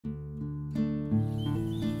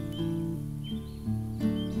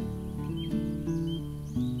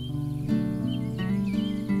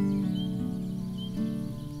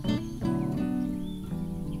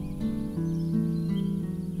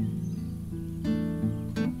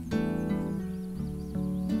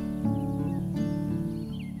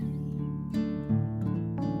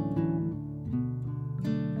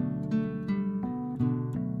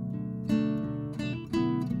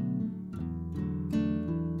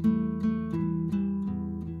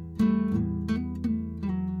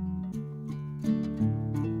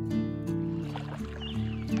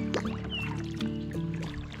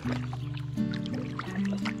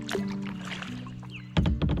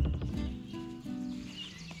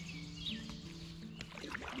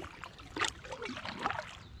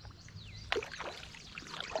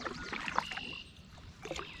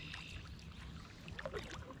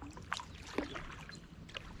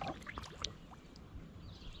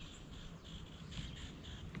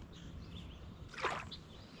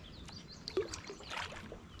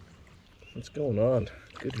What's going on?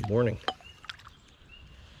 Good morning.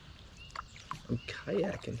 I'm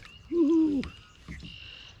kayaking. Woo!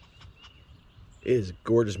 It is a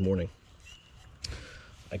gorgeous morning.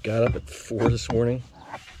 I got up at 4 this morning,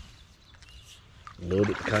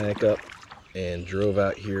 loaded the kayak up, and drove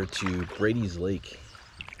out here to Bradys Lake.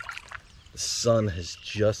 The sun has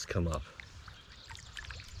just come up.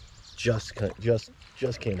 Just came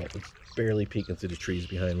up. It's barely peeking through the trees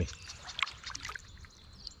behind me.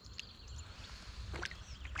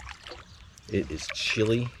 It is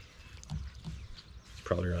chilly. It's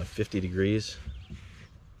probably around 50 degrees.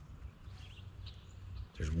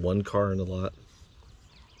 There's one car in the lot,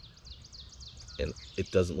 and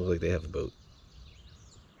it doesn't look like they have a boat.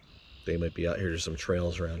 They might be out here. There's some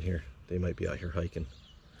trails around here. They might be out here hiking.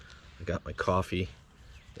 I got my coffee,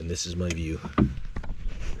 and this is my view.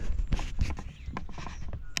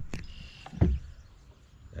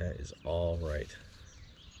 That is all right.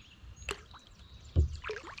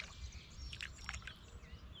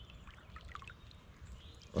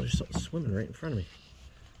 Oh, there's something swimming right in front of me.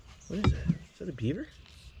 What is that? Is that a beaver?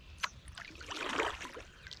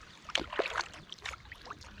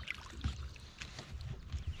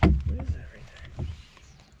 What is that right there?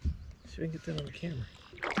 See if I can get that on the camera.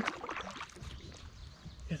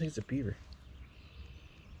 Yeah, I think it's a beaver.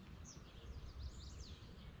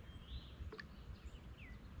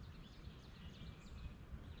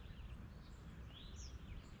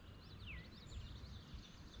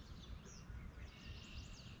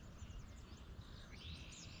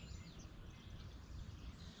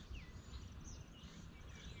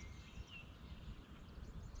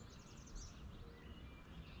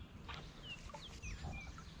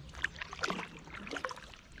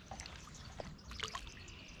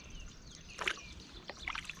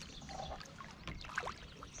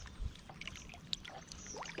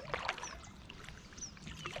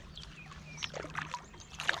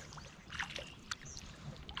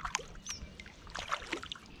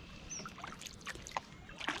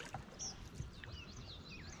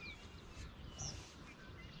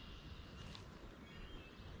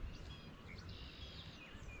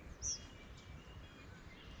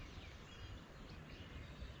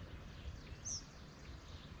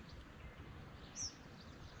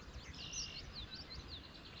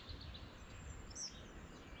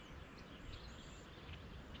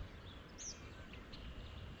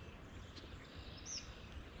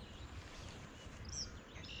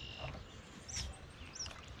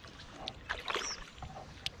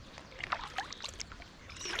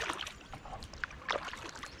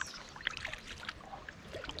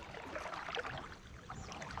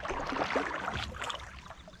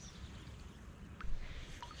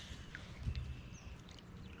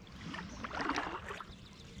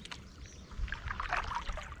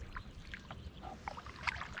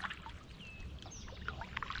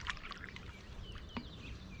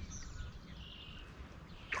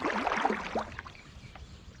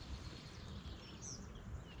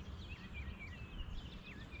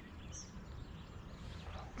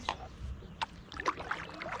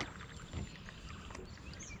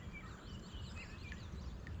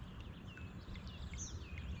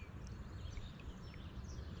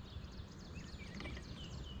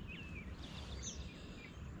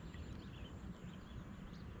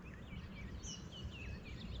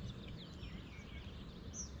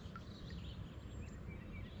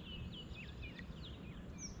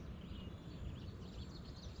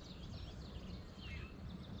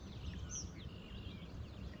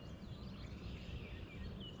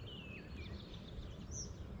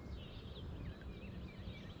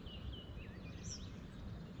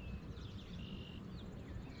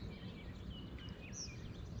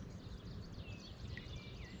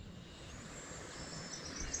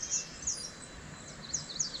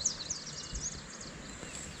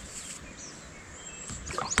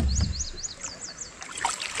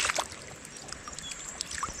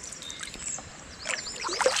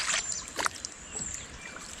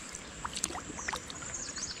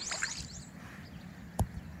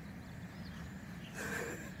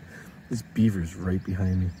 This beaver's right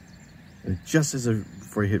behind me. And just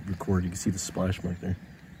before I hit record, you can see the splash mark there.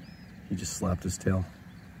 He just slapped his tail.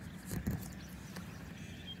 I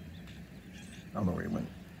don't know where he went.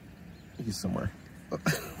 He's somewhere.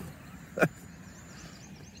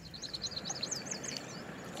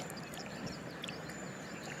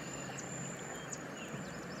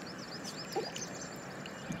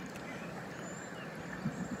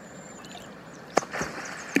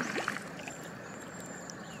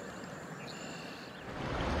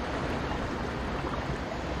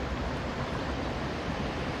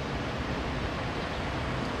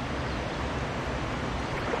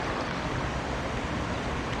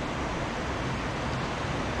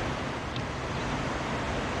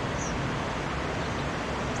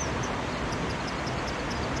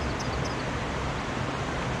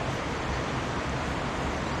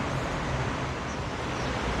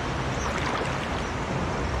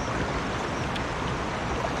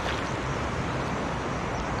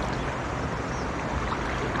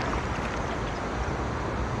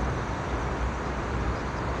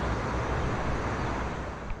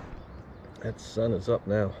 That sun is up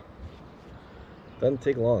now. Doesn't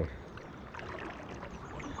take long.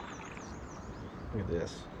 Look at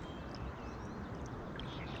this.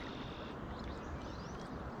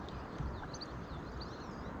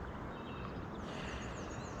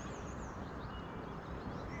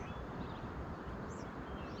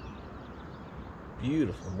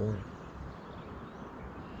 Beautiful morning.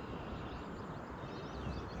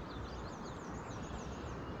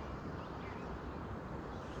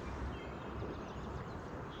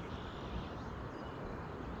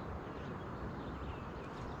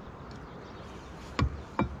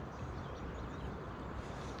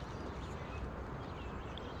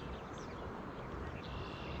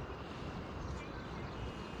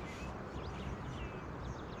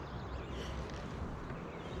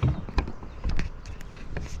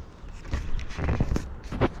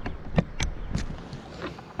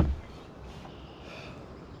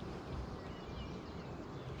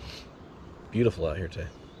 Beautiful out here today.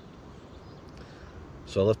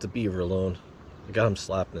 So I left the beaver alone. I got him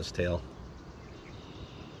slapping his tail.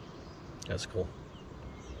 That's cool.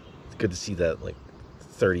 It's good to see that like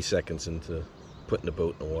 30 seconds into putting the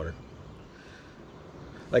boat in the water.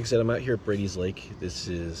 Like I said, I'm out here at Bradys Lake. This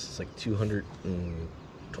is it's like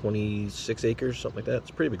 226 acres, something like that. It's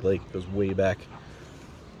a pretty big lake. It goes way back.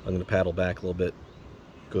 I'm going to paddle back a little bit.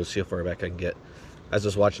 Go see how far back I can get. As I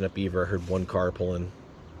was watching that beaver, I heard one car pull in.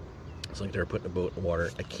 It's like they're putting a boat in the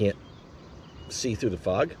water. I can't see through the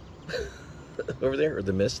fog over there, or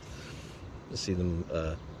the mist, to see them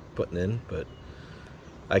putting in, but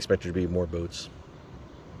I expect there to be more boats.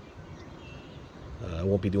 I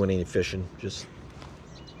won't be doing any fishing, just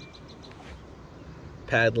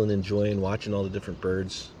paddling, enjoying, watching all the different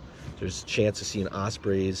birds. There's a chance of seeing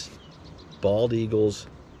ospreys, bald eagles,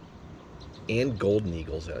 and golden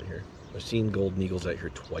eagles out here. I've seen golden eagles out here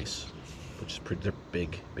twice, which is pretty, they're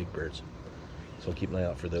big birds. So I'll keep an eye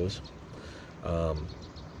out for those.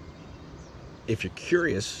 If you're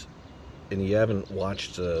curious and you haven't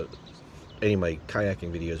watched any of my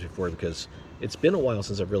kayaking videos before, because it's been a while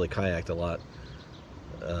since I've really kayaked a lot.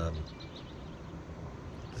 I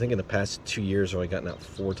think in the past 2 years I've only gotten out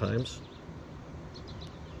 4 times.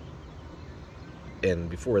 And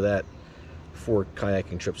before that, 4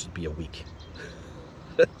 kayaking trips would be a week.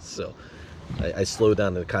 So I slowed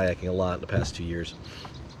down to kayaking a lot in the past 2 years.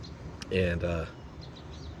 And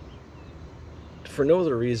for no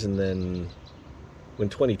other reason than when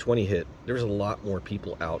 2020 hit, there was a lot more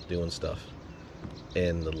people out doing stuff.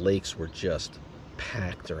 And the lakes were just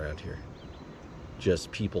packed around here.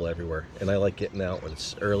 Just people everywhere. And I like getting out when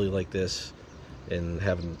it's early like this and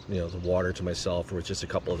having, you know, the water to myself, or it's just a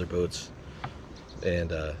couple other boats.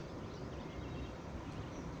 And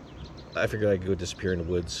I figured I'd go disappear in the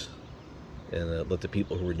woods and let the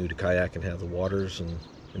people who were new to kayaking have the waters and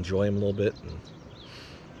enjoy them a little bit.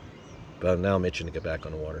 But now I'm itching to get back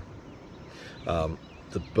on the water.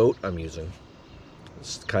 The boat I'm using,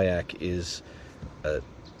 this kayak, is a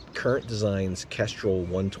Current Designs Kestrel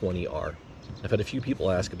 120R. I've had a few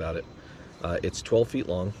people ask about it. It's 12 feet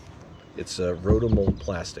long. It's a rotomold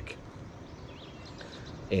plastic.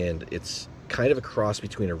 And it's kind of a cross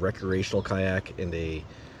between a recreational kayak and a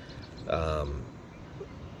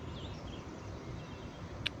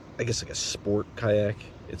I guess like a sport kayak.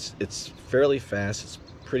 It's fairly fast. It's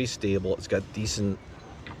pretty stable. It's got decent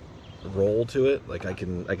roll to it. Like I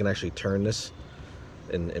can actually turn this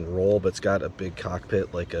and roll, but it's got a big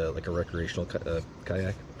cockpit like a recreational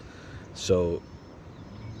kayak. So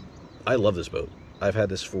I love this boat. I've had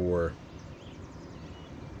this for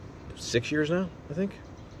 6 years now, I think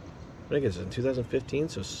it's in 2015,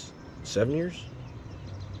 so 7 years,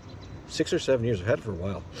 6 or 7 years. I've had it for a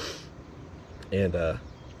while, and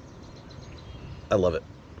I love it.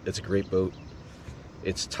 It's a great boat.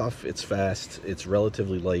 It's tough, it's fast, it's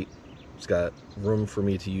relatively light. It's got room for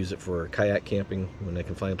me to use it for kayak camping when I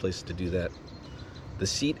can find places to do that. The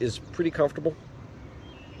seat is pretty comfortable.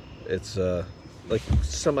 It's like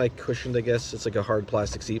semi-cushioned, I guess. It's like a hard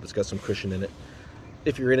plastic seat, but it's got some cushion in it.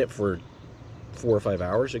 If you're in it for 4 or 5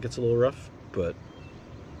 hours, it gets a little rough, but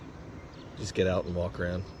just get out and walk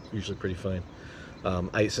around. Usually pretty fine.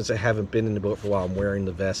 Since I haven't been in the boat for a while, I'm wearing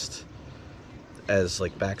the vest as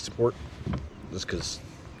like back support, just because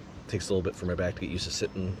it takes a little bit for my back to get used to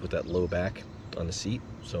sitting with that low back on the seat.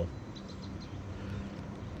 So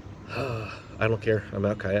I don't care. I'm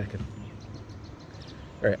out kayaking.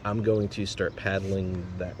 All right, I'm going to start paddling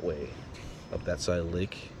that way, up that side of the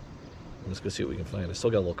lake. Let's go see what we can find. I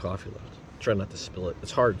still got a little coffee left. Try not to spill it.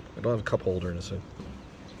 It's hard. I don't have a cup holder in this thing.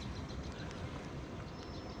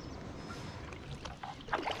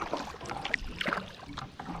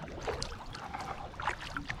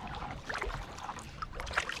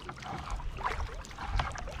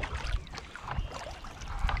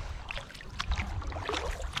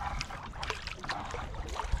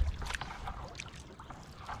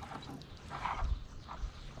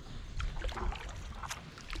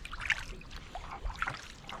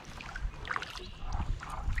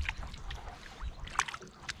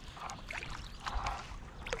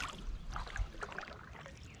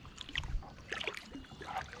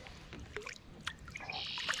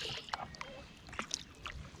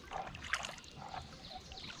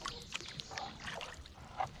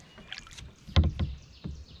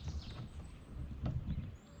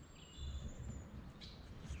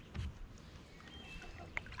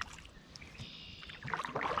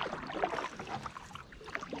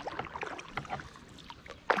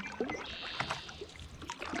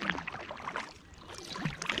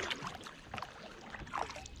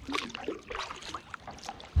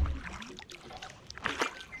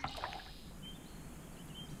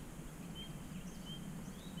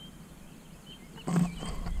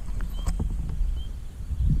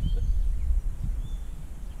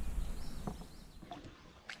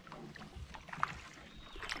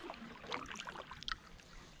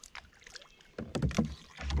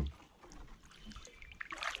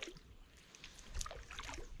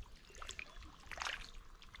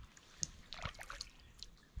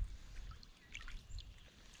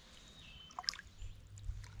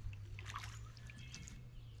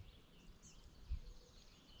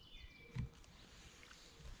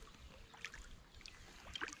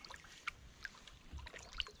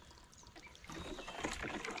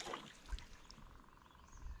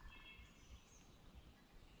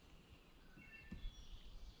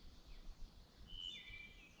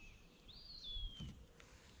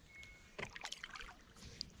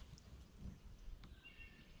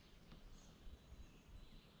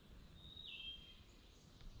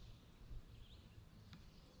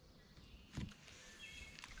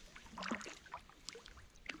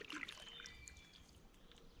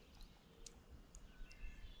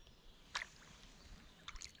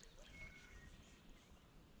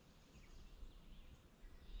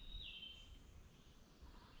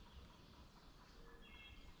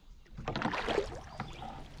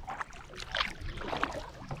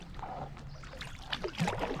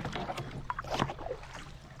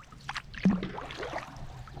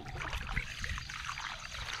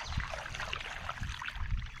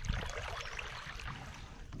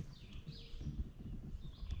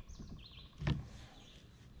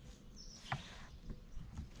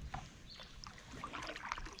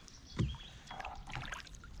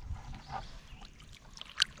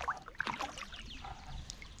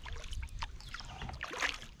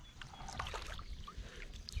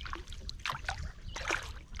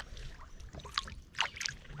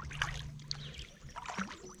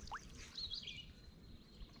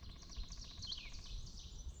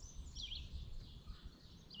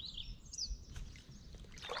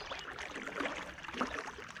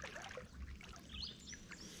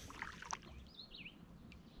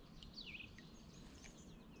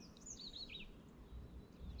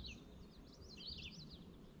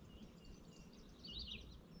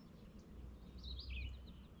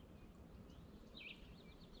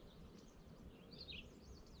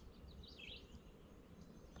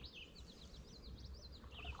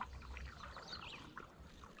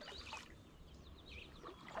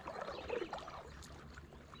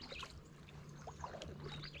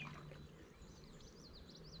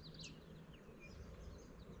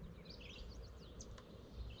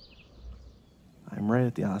 I'm right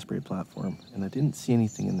at the osprey platform, and I didn't see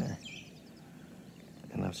anything in there.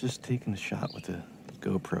 And I was just taking a shot with the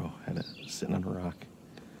GoPro, had it sitting on a rock.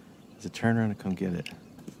 As I turned around to come get it,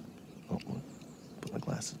 oh, put my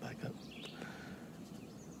glasses back up.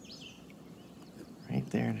 Right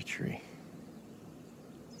there in a tree.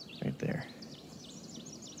 Right there.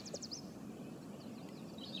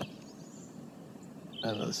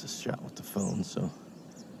 I know this is shot with the phone, so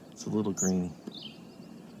it's a little grainy.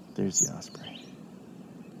 There's the osprey.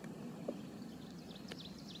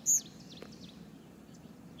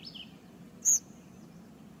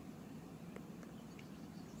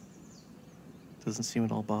 Doesn't seem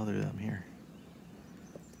at all bothered that I'm here.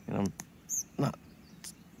 And I'm not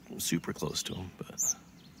super close to them, but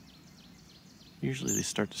usually they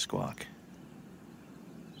start to squawk.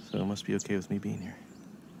 So it must be okay with me being here.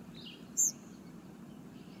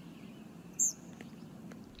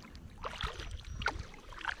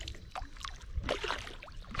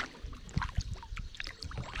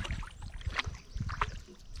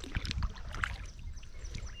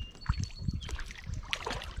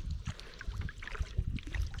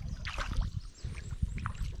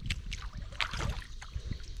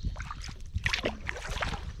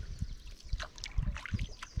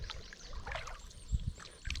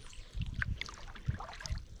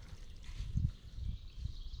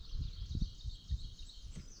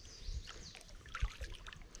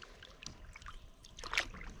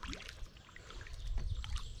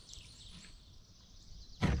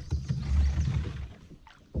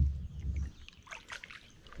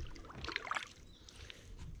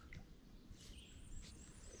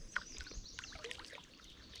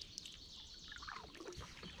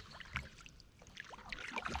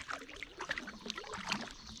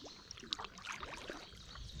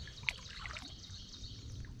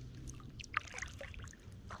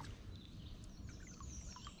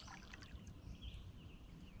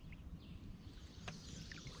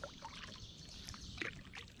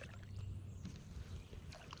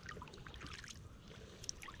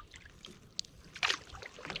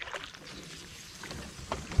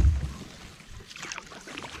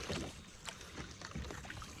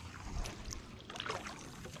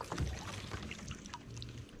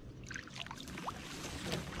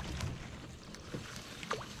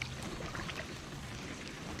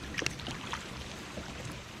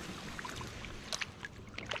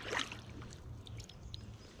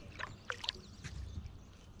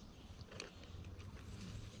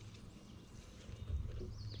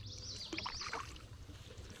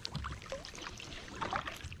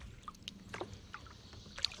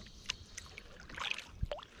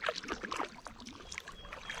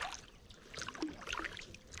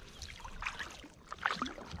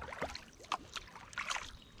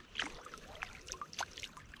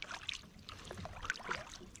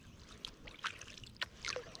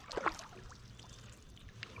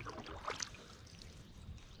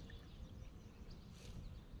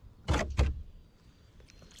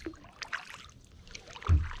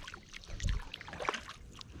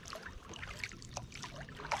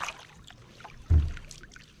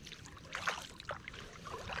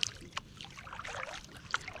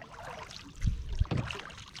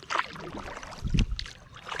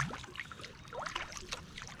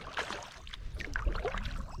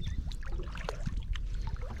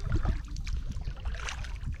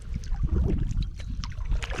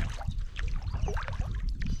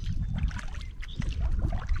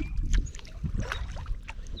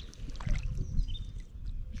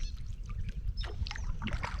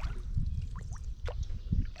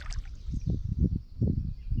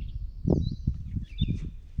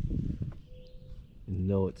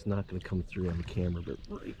 No, it's not going to come through on the camera, but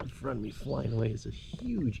right in front of me flying away is a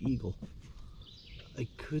huge eagle. I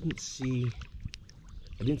didn't see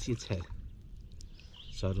its head,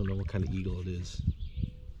 so I don't know what kind of eagle it is,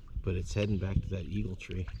 but it's heading back to that eagle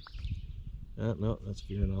tree. No, that's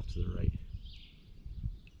veering off to the right.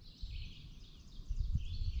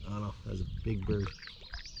 Oh no, that's a big bird.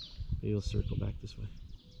 Maybe it'll circle back this way.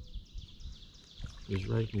 It's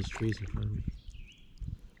right in these trees in front of me.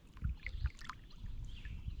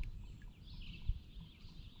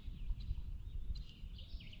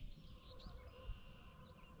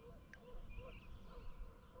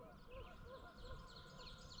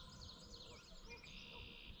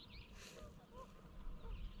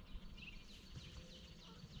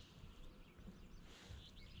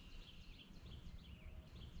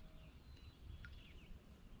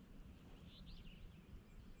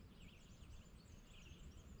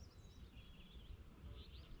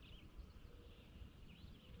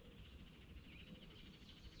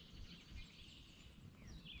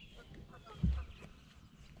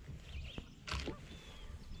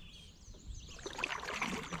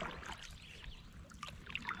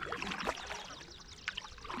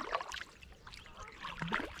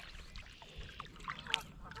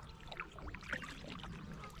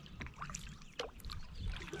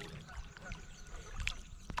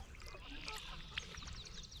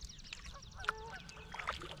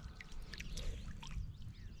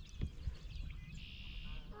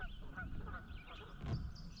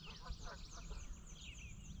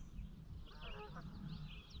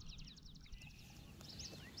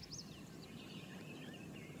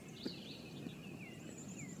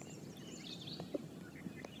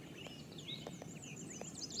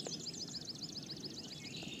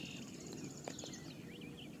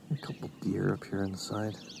 couple deer up here on the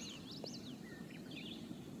side.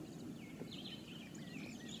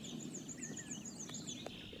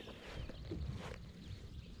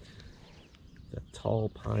 That tall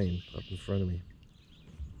pine up in front of me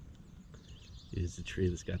is the tree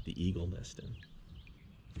that's got the eagle nest in.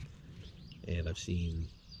 And I've seen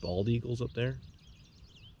bald eagles up there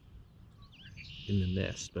in the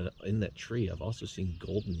nest, but in that tree I've also seen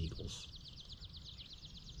golden eagles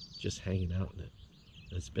just hanging out in it.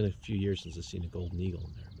 And it's been a few years since I've seen a golden eagle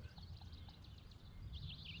in there, but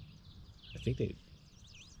I think I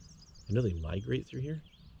know they migrate through here,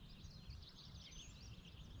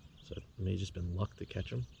 so it may have just been luck to catch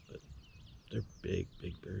them, but they're big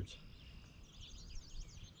birds.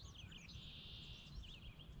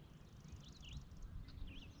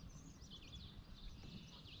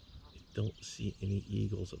 Don't see any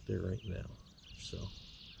eagles up there right now, so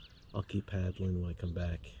I'll keep paddling. When I come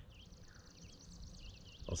back,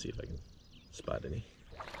 I'll see if I can spot any.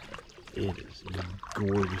 It is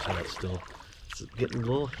gorgeous out still. It's getting a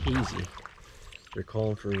little hazy. They're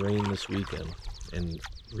calling for rain this weekend and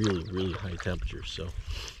really high temperatures, so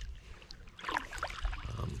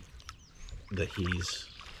the haze,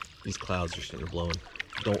 these clouds are starting to blow in,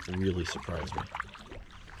 don't really surprise me,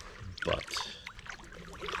 but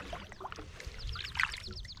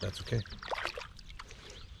that's okay.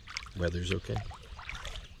 Weather's okay.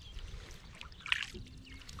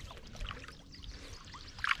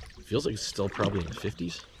 Feels like it's still probably in the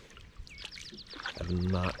 50s. I've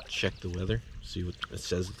not checked the weather, see what it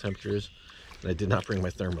says the temperature is, and I did not bring my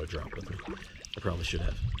thermo drop with me. I probably should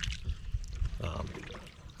have.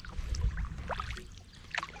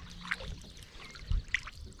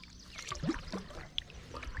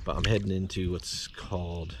 But I'm heading into what's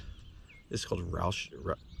called, it's called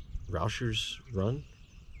Rauscher's Run,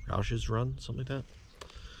 something like that.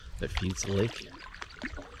 That feeds the lake.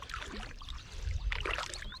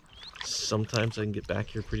 Sometimes I can get back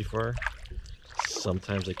here pretty far.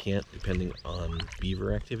 Sometimes I can't, depending on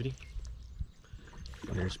beaver activity.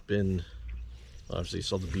 And there's been, obviously you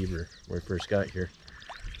saw the beaver when we first got here,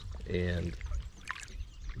 and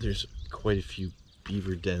there's quite a few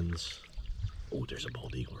beaver dens. Oh, there's a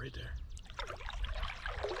bald eagle right there.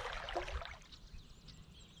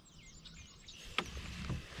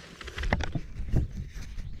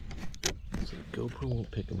 So the GoPro won't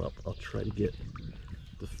pick him up. I'll try to get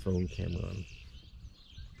the phone camera on.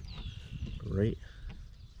 Right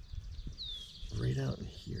out in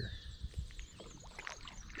here,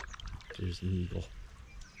 there's an eagle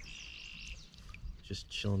just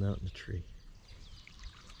chilling out in the tree,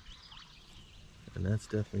 and that's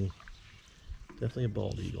definitely a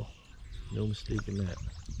bald eagle, no mistaking that.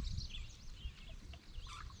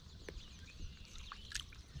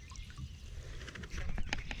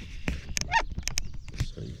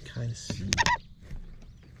 So you kind of see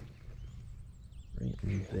right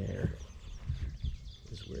in there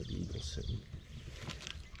is where the eagle's sitting.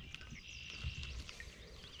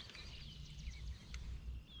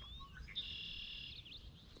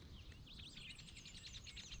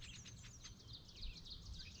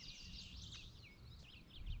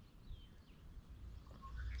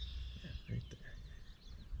 Yeah, right there.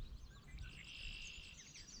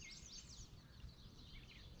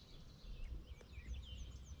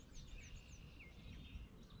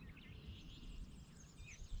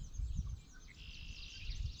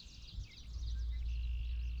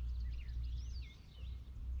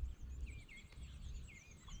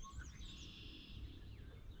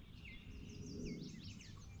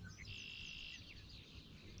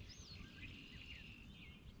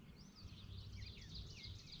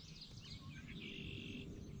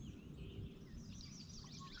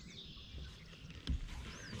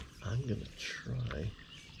 I'm gonna try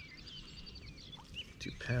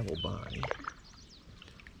to paddle by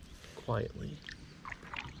quietly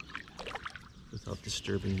without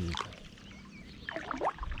disturbing the eagle.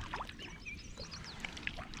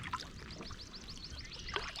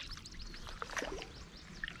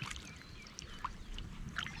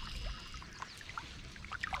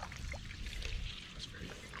 That's very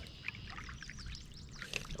cool.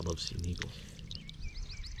 I love seeing eagles.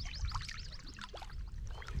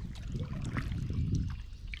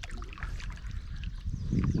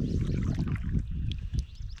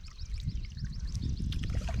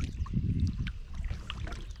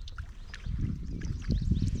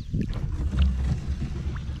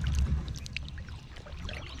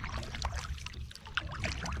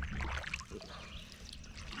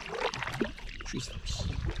 Tree stumps.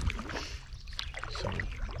 So,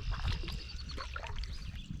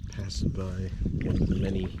 passing by one of the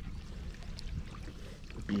many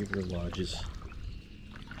beaver lodges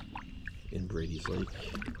in Bradys Lake,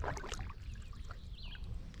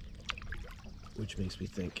 which makes me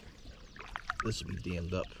think this will be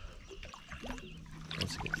dammed up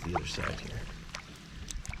once I get to the other side here.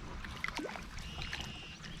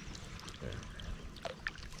 There.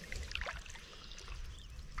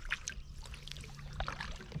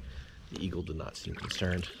 The eagle did not seem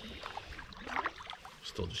concerned.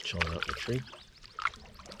 Still just chilling out in the tree.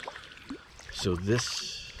 So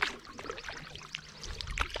this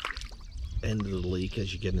end of the lake,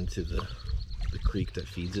 as you get into the creek that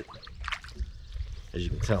feeds it, as you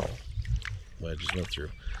can tell, what I just went through,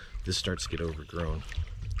 this starts to get overgrown,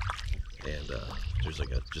 and there's like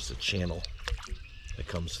just a channel that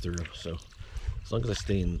comes through. So as long as I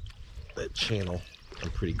stay in that channel,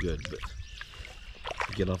 I'm pretty good. But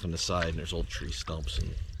you get off on the side and there's old tree stumps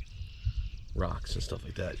and rocks and stuff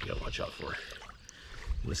like that you gotta watch out for.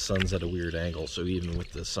 And the sun's at a weird angle, so even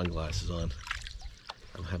with the sunglasses on,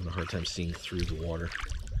 I'm having a hard time seeing through the water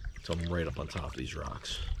until I'm right up on top of these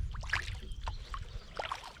rocks.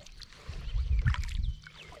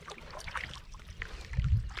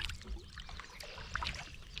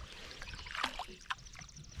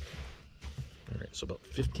 Alright, so about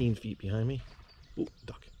 15 feet behind me, ooh,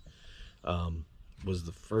 duck, was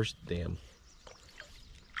the first dam,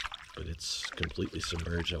 but it's completely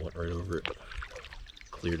submerged. I went right over it,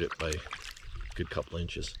 cleared it by a good couple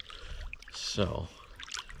inches. So,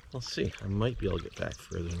 we'll see. I might be able to get back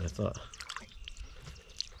further than I thought.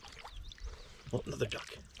 Oh, another duck.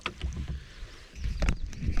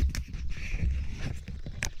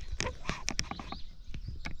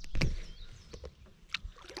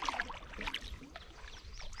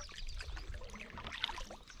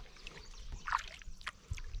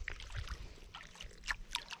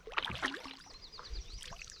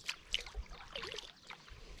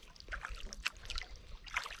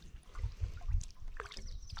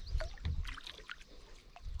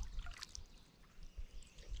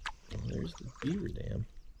 There's the beaver dam,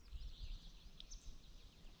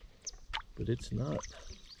 but it's not.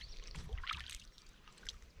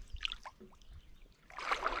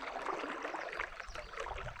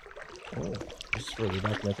 Oh, this is further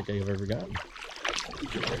back than I think I've ever gotten.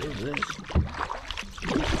 What is this?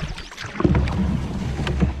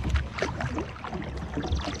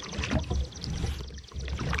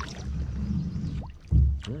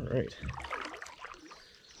 Alright.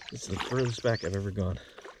 This is the furthest back I've ever gone.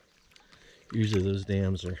 Usually those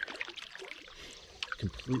dams are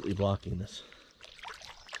completely blocking this.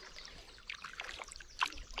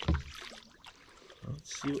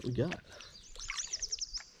 Let's see what we got.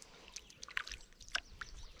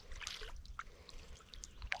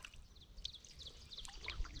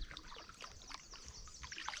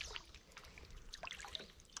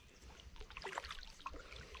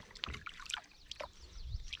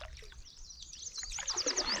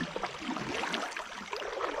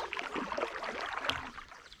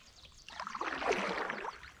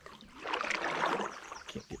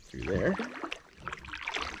 Can't get through there.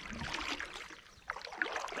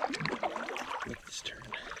 Make this turn.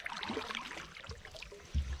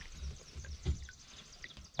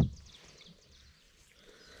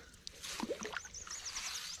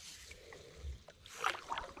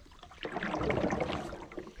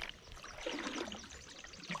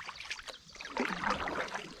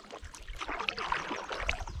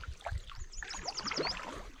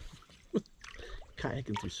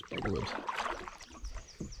 Kayaking through spiderwebs.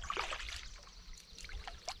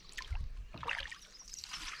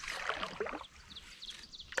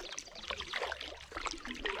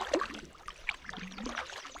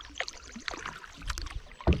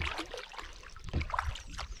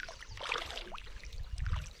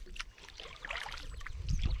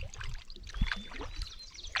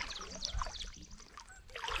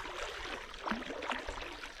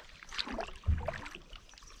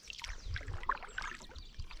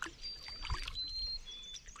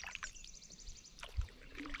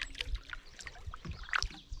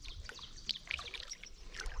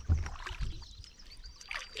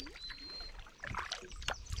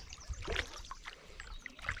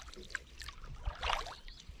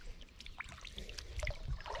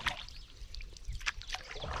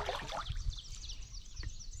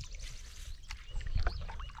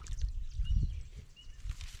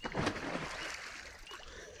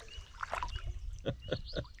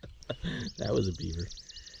 That was a beaver.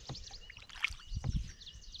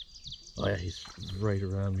 Oh yeah, he's right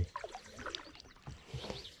around me.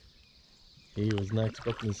 He was not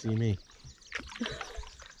expecting to see me.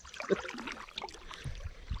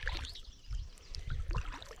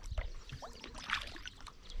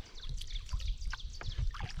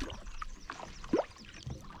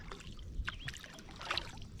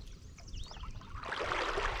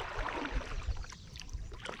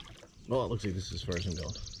 Well, it looks like this is as far as I'm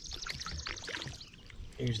going.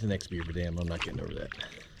 Here's the next beaver dam. I'm not getting over that.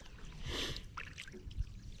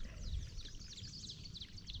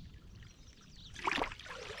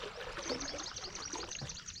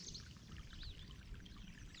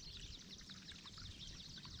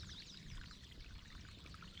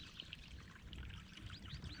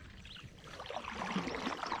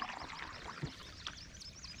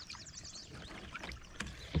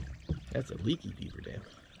 That's a leaky beaver dam.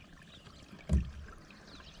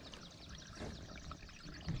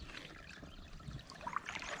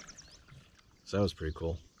 So that was pretty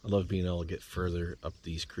cool. I love being able to get further up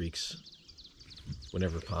these creeks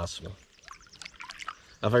whenever possible.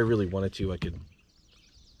 If I really wanted to, I could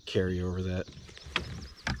carry over that.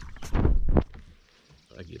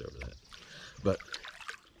 I get over that. But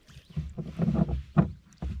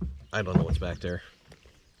I don't know what's back there.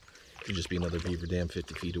 It could just be another beaver dam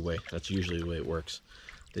 50 feet away. That's usually the way it works.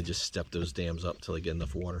 They just step those dams up till they get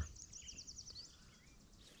enough water.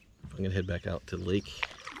 I'm gonna head back out to the lake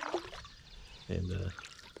and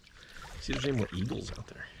see if there's any more eagles out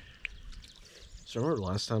there. So I remember the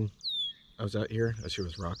last time I was out here, I was here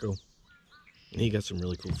with Rocco, and he got some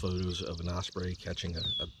really cool photos of an osprey catching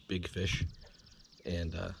a big fish,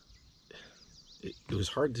 and it was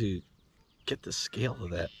hard to get the scale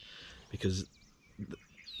of that because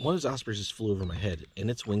one of those ospreys just flew over my head, and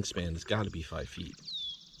its wingspan has got to be 5 feet.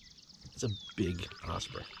 It's a big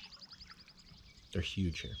osprey. They're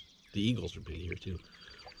huge here. The eagles are big here too.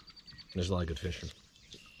 There's a lot of good fishing.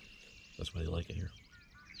 That's why they like it here.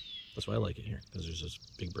 That's why I like it here, because there's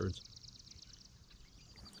just big birds.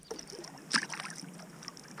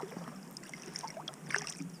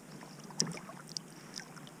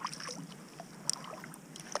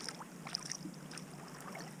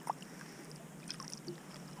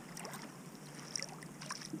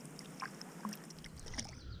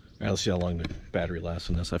 All right, let's see how long the battery lasts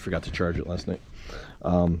in this. I forgot to charge it last night.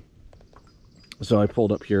 So I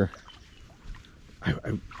pulled up here.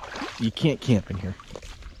 You can't camp in here,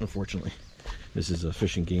 unfortunately. This is a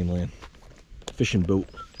fishing game land, fishing boat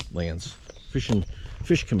lands, fish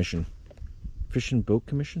commission, fishing boat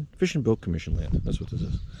commission land. That's what this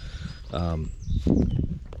is. And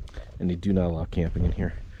they do not allow camping in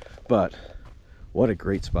here. But what a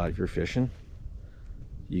great spot if you're fishing.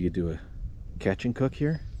 You could do a catch and cook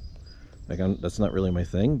here. Like that's not really my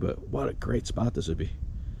thing, but what a great spot this would be.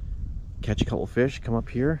 Catch a couple fish, come up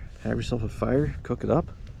here, have yourself a fire, cook it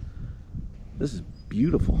up. This is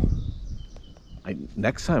beautiful.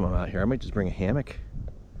 Next time I'm out here, I might just bring a hammock.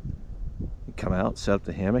 Come out, set up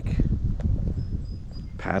the hammock,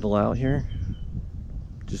 paddle out here,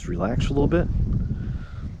 just relax for a little bit.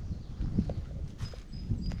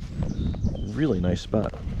 Really nice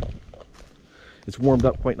spot. It's warmed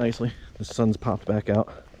up quite nicely. The sun's popped back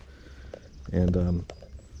out. And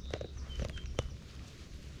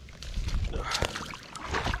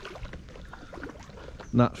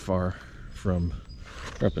not far from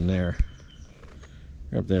up in there.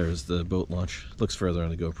 Up there is the boat launch. Looks further on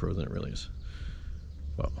the GoPro than it really is.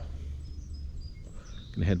 Well,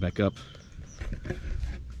 gonna head back up.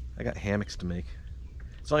 I got hammocks to make.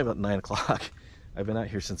 It's only about 9 o'clock. I've been out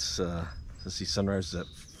here since let's see, sunrise is at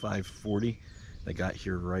 5:40. I got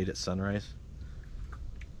here right at sunrise.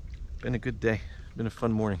 Been a good day. Been a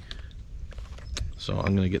fun morning. So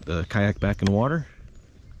I'm gonna get the kayak back in the water,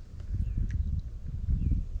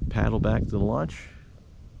 paddle back to the launch,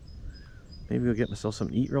 maybe go get myself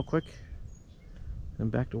something to eat real quick,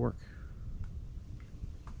 and back to work.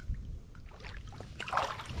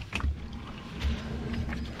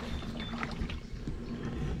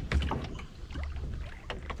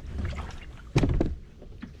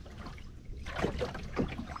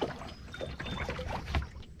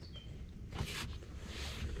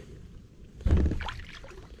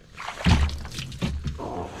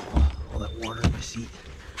 Seat.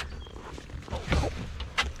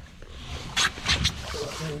 What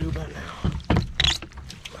can I do about now?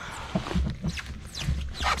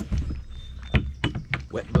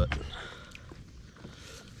 Wet butt.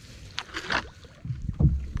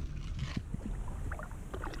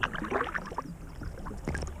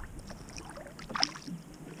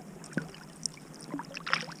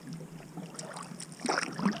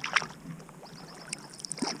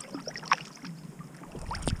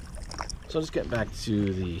 So just getting back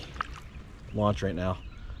to the launch right now.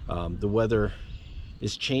 The weather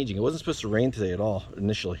is changing. It wasn't supposed to rain today at all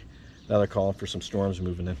initially. Now they're calling for some storms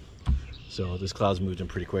moving in. So this cloud's moved in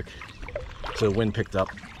pretty quick. So the wind picked up.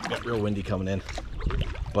 Got real windy coming in.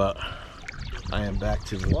 But I am back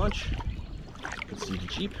to the launch. Let's see the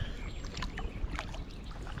Jeep.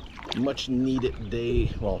 much needed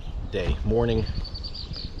morning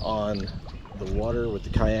on the water with the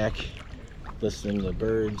kayak, listening to the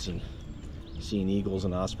birds and seeing eagles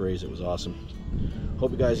and ospreys. It was awesome.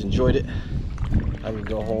 Hope you guys enjoyed it. I'm gonna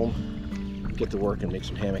go home, get to work, and make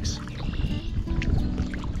some hammocks.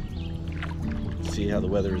 See how the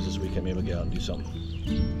weather is this weekend. Maybe I'll get out and do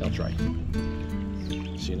something. I'll try.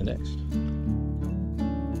 See you in the next.